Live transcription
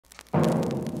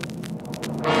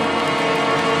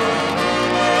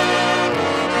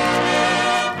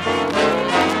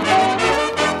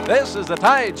is The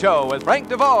Tide Show with Frank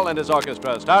Duvall and his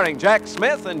orchestra, starring Jack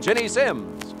Smith and Ginny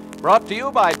Simms. Brought to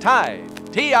you by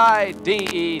Tide,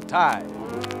 T-I-D-E, Tide.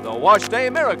 The wash day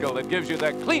miracle that gives you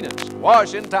the cleanest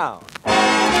wash in town.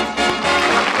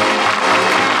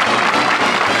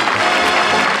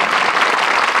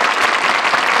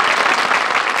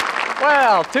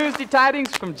 Well, Tuesday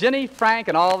tidings from Ginny, Frank,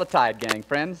 and all the Tide gang,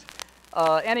 friends.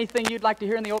 Anything you'd like to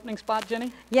hear in the opening spot,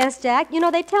 Ginny? Yes, Jack. You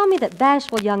know, they tell me that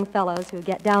bashful young fellows who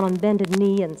get down on bended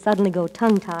knee and suddenly go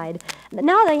tongue-tied,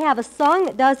 now they have a song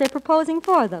that does their proposing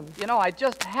for them. You know, I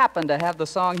just happen to have the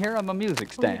song here on my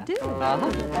music stand. Oh,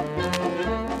 you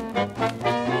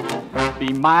do?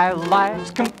 Be my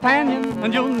life's companion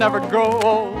and you'll never grow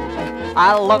old.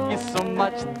 I love you so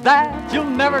much that you'll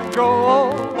never grow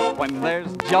old. When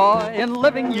there's joy in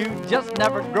living, you just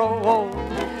never grow old.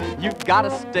 You gotta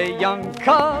stay young,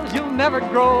 'cause you'll never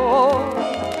grow old.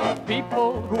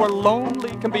 People who are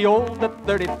lonely can be old at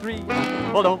 33.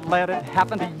 Well, don't let it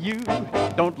happen to you.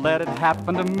 Don't let it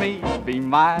happen to me. Be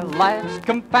my life's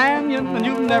companion and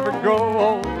you'll never grow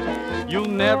old. You'll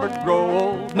never grow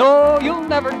old. No, you'll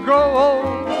never grow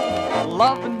old.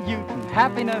 Love and youth and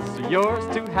happiness are yours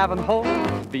to have and hold.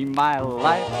 Be my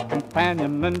life's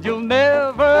companion and you'll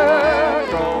never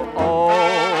grow old.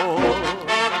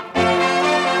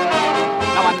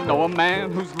 Now I know a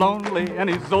man who's lonely and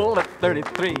he's old at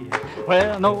 33.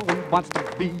 Well, no one wants to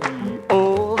be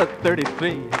old at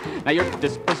 33. Now your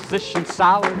disposition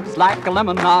sours like a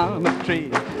lemon on a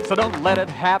tree. So don't let it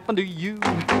happen to you.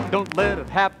 Don't let it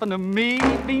happen to me.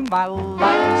 Be my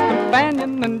life's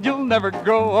companion and you'll never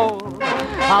grow old.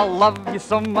 I'll love you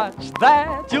so much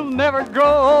that you'll never grow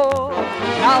old.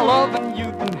 Now love and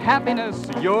youth and happiness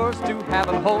are yours to have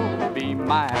and hold. Be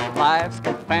my life's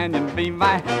companion, be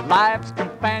my life's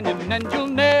companion, and you'll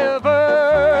never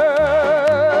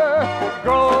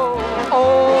grow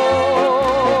old.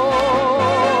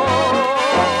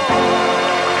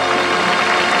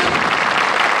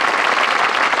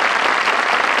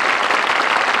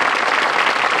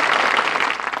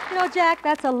 You know, Jack,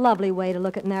 that's a lovely way to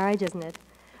look at marriage, isn't it?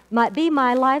 Might be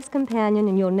my life's companion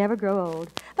and you'll never grow old.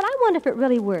 But I wonder if it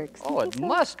really works. Oh, it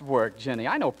must work, Ginny.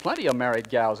 I know plenty of married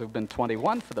gals who've been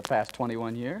 21 for the past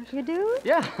 21 years. You do?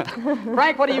 Yeah.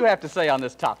 Frank, what do you have to say on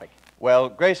this topic? Well,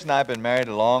 Grace and I have been married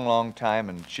a long, long time,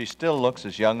 and she still looks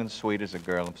as young and sweet as a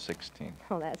girl of 16.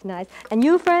 Oh, that's nice. And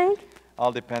you, Frank?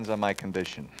 All depends on my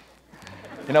condition.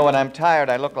 You know, when I'm tired,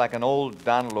 I look like an old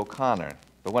Donald O'Connor.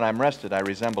 But when I'm rested, I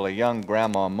resemble a young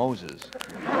Grandma Moses.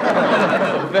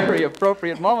 A very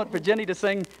appropriate moment for Ginny to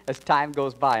sing As Time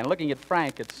Goes By. And looking at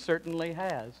Frank, it certainly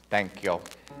has. Thank you.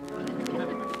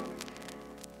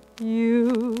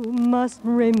 You must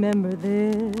remember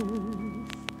this.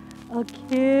 A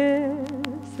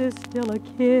kiss is still a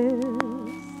kiss.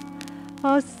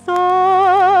 A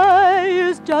sigh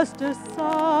is just a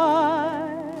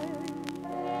sigh.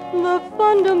 The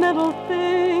fundamental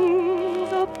things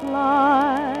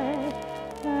apply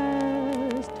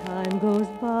as time goes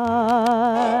by.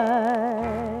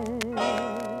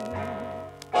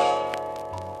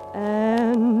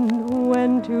 And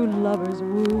when two lovers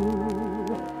woo,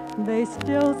 they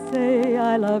still say,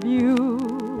 I love you.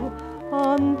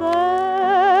 On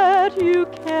that you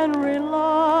can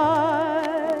rely.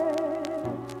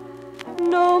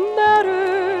 No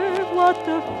matter what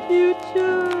the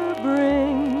future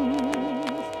brings,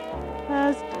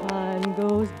 as time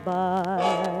goes by.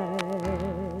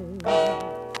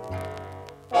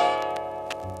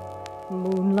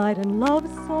 Moonlight and love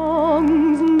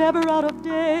songs never out of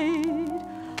date.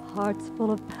 Hearts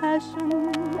full of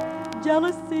passion,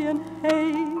 jealousy and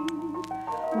hate.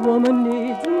 Woman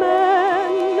needs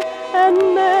man, and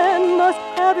man must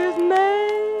have his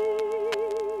mate.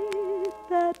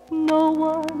 That no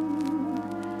one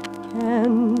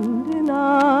can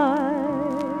deny.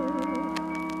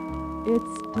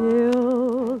 It's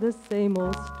still the same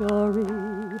old story,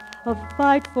 a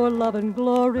fight for love and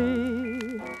glory,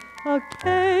 a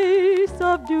case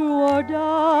of do or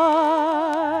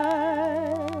die.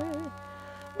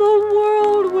 The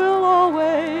world will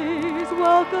always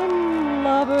welcome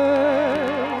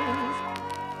lovers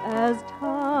as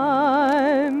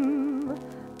time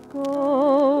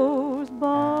goes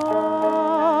by.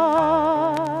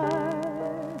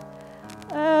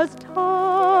 As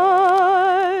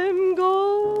time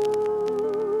goes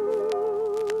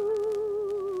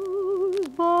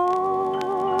by.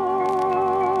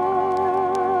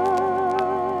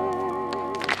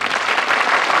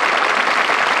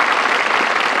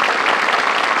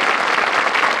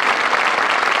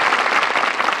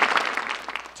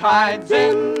 Tide's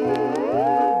in,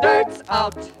 dirt's lights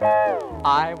out.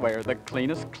 I wear the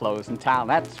cleanest clothes in town.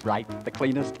 That's right, the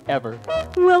cleanest ever.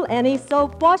 Will any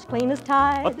soap wash clean as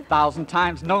Tide? 1,000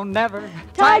 times, no, never.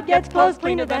 Tide gets clothes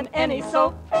cleaner than any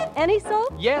soap. Any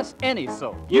soap? Yes, any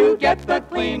soap. You get the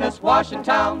cleanest wash in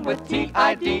town with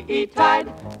T-I-D-E,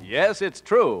 Tide. Yes, it's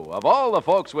true. Of all the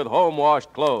folks with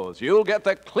home-washed clothes, you'll get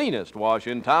the cleanest wash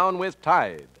in town with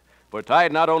Tide. For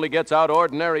Tide not only gets out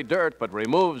ordinary dirt, but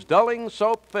removes dulling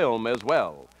soap film as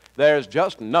well. There's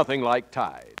just nothing like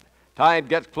Tide. Tide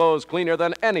gets clothes cleaner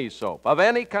than any soap of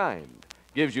any kind.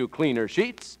 Gives you cleaner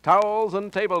sheets, towels,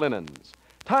 and table linens.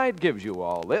 Tide gives you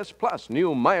all this, plus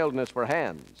new mildness for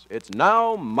hands. It's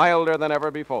now milder than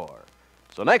ever before.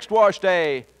 So next wash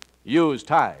day, use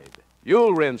Tide.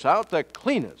 You'll rinse out the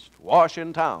cleanest wash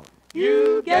in town.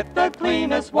 You get the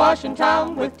cleanest wash in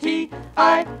town with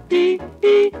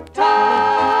T-I-D-E,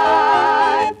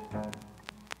 Tide.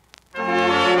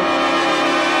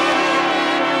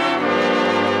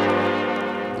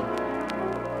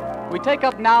 We take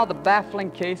up now the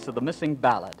baffling case of the missing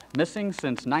ballad, missing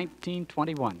since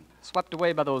 1921, swept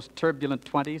away by those turbulent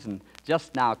 20s and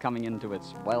just now coming into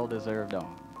its well-deserved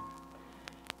own.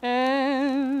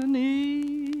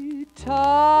 Any time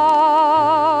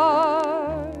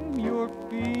you're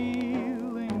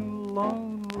feeling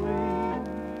lonely,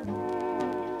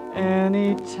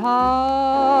 any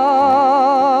time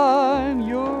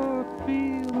you're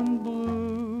feeling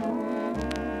blue,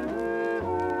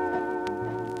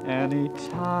 any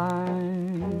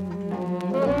time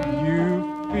you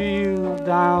feel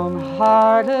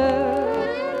downhearted,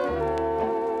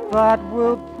 that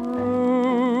will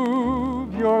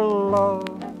prove your love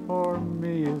for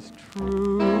me is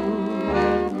true.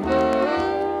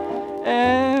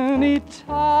 Anytime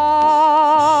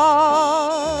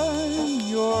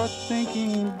you're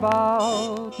thinking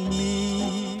about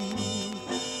me,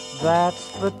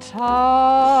 that's the time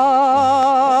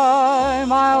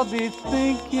I'll be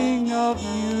thinking of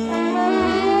you.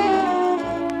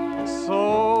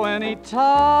 So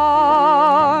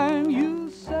anytime you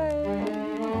say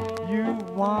you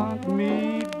want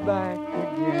me back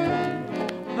again,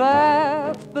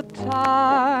 that's the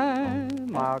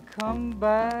time I'll come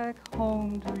back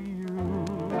home to you.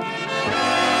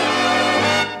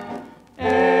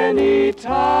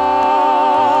 Anytime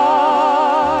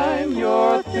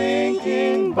you're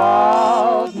thinking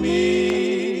about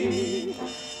me,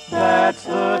 that's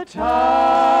the time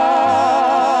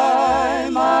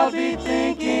I'll be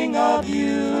thinking of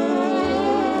you.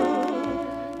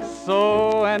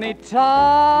 So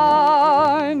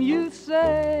anytime you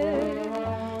say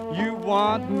you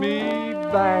want me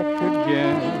back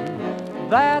again,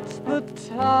 that's the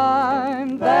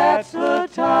time that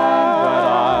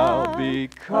I'll be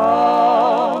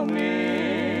coming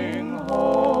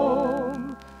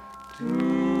home to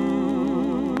you.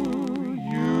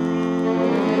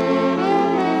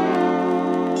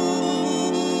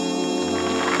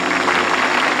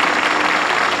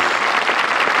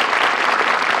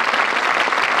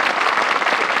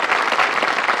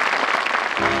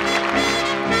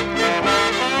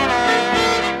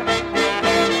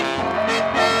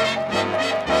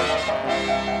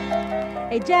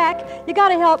 Hey, Jack, you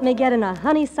gotta help me get in a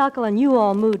honeysuckle and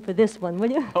you-all mood for this one,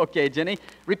 will you? Okay, Jenny,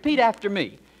 repeat after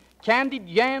me. Candied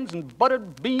yams and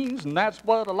buttered beans, and that's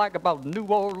what I like about New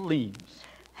Orleans.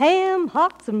 Ham,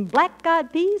 hocks, and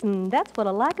black-eyed peas, and that's what I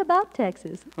like about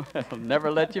Texas. They'll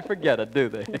never let you forget it, do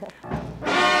they?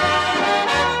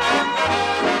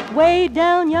 Way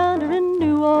down yonder in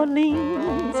New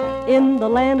Orleans, in the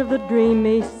land of the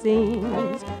dreamy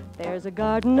scenes, there's a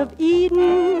Garden of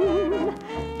Eden,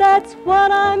 that's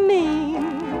what I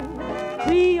mean.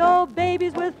 Creole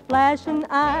babies with flashing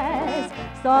eyes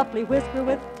softly whisper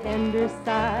with tender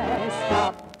sighs.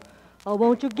 Stop, oh,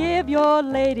 won't you give your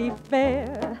lady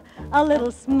fair a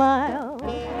little smile?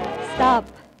 Stop,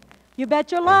 you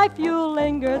bet your life you'll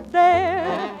linger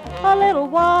there a little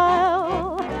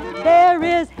while. There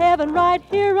is heaven right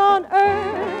here on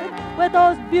earth with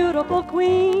those beautiful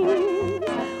queens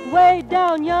way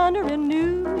down yonder in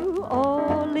New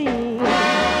Orleans.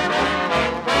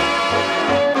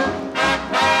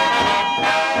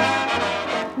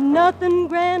 Nothing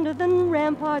grander than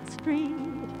Rampart Street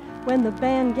when the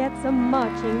band gets a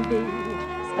marching beat.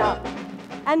 Stop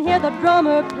and hear the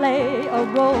drummer play a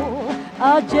roll,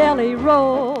 a jelly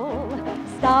roll.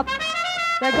 Stop,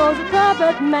 there goes a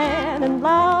trumpet man, and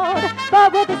loud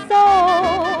but with a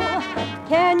soul.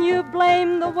 Can you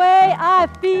blame the way I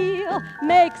feel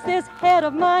makes this head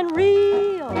of mine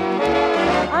reel?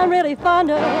 I'm really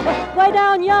fond of way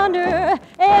down yonder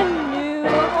in New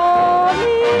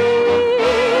Orleans.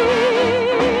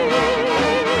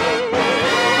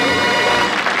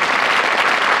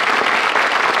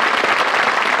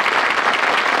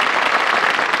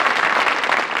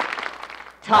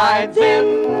 Tide's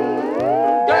in,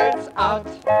 dirt's out.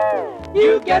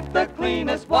 You get the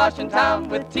cleanest wash in town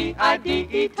with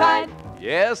T-I-D-E, Tide.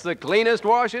 Yes, the cleanest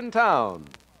wash in town.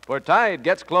 For Tide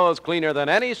gets clothes cleaner than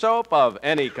any soap of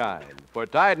any kind. For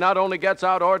Tide not only gets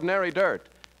out ordinary dirt,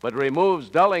 but removes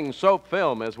dulling soap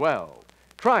film as well.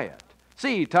 Try it.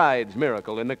 See Tide's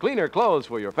miracle in the cleaner clothes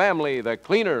for your family, the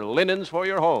cleaner linens for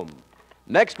your home.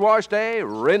 Next wash day,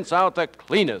 rinse out the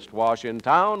cleanest wash in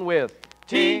town with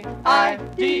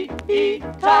T-I-D-E,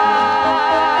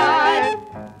 Tide.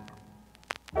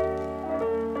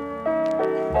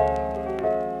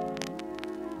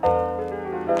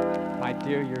 My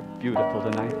dear, you're beautiful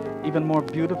tonight. Even more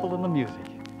beautiful than the music.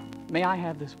 May I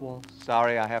have this waltz?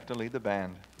 Sorry, I have to lead the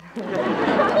band.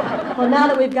 Well, now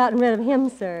that we've gotten rid of him,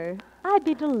 sir, I'd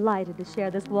be delighted to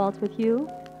share this waltz with you.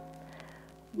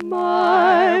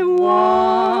 My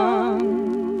wonderful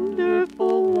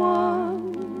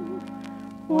one,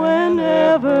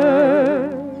 whenever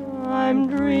I'm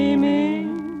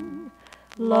dreaming,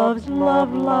 love's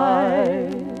love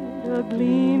light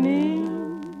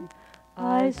a-gleaming,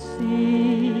 I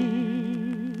see.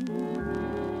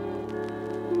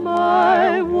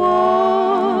 My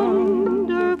wonderful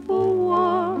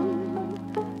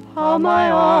one, how my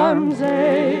arms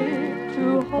ache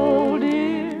to hold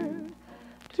dear,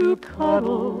 to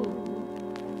cuddle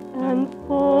and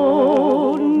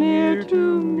fold near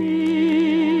to me.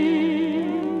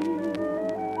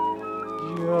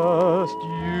 Just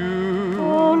you.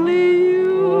 Only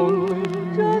you.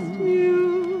 Only just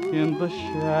you. In the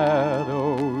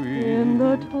shadowy. In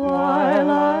the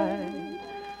twilight.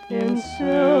 In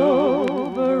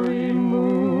silvery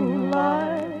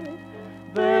moonlight,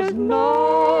 there's none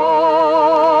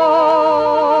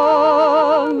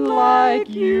like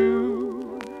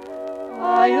you.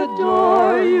 I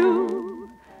adore you,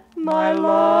 my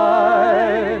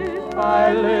life,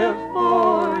 I live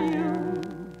for you,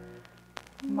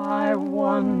 my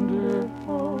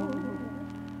wonderful,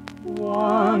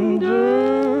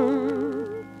 wonderful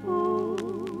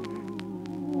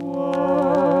one.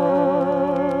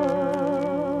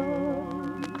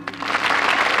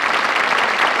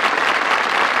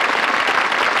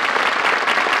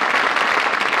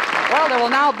 There will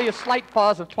now be a slight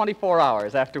pause of 24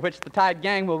 hours, after which the Tide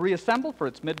Gang will reassemble for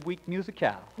its midweek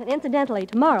musicale. And incidentally,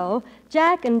 tomorrow,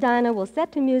 Jack and Dinah will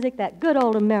set to music that good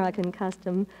old American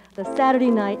custom, the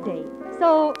Saturday night date.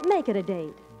 So make it a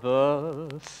date. The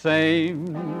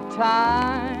same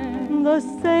time, The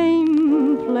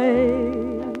same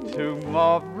place.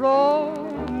 tomorrow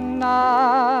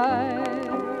night.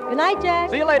 Good night, Jack.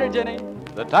 See you later, Jenny.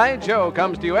 The Tide Show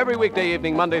comes to you every weekday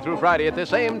evening, Monday through Friday at the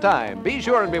same time. Be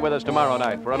sure and be with us tomorrow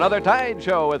night for another Tide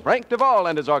Show with Frank Duvall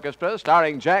and his orchestra,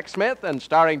 starring Jack Smith and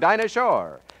starring Dinah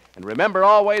Shore. And remember,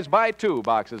 always buy 2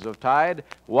 boxes of Tide,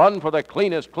 one for the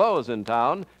cleanest clothes in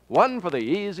town, one for the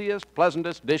easiest,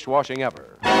 pleasantest dishwashing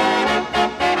ever.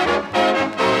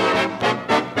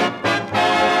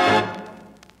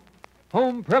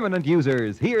 Home permanent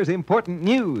users, here's important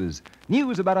news.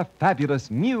 News about a fabulous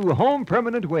new home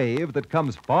permanent wave that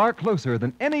comes far closer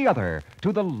than any other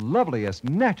to the loveliest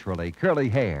naturally curly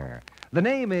hair. The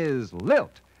name is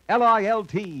Lilt,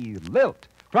 L-I-L-T, Lilt,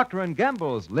 Procter &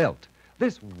 Gamble's Lilt.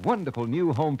 This wonderful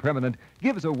new home permanent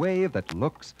gives a wave that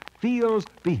looks, feels,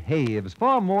 behaves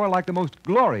far more like the most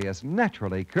glorious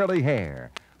naturally curly hair.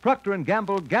 Procter &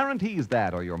 Gamble guarantees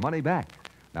that or your money back.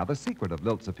 Now, the secret of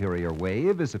Lilt's superior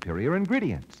wave is superior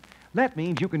ingredients. That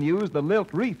means you can use the Lilt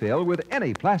refill with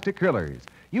any plastic curlers.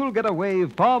 You'll get a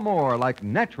wave far more like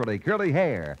naturally curly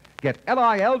hair. Get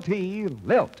L-I-L-T,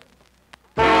 Lilt.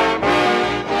 Be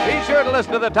sure to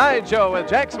listen to The Tide Show with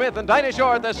Jack Smith and Dinah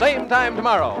Shore at the same time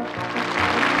tomorrow.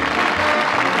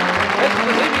 It's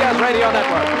the CBS Radio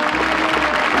Network.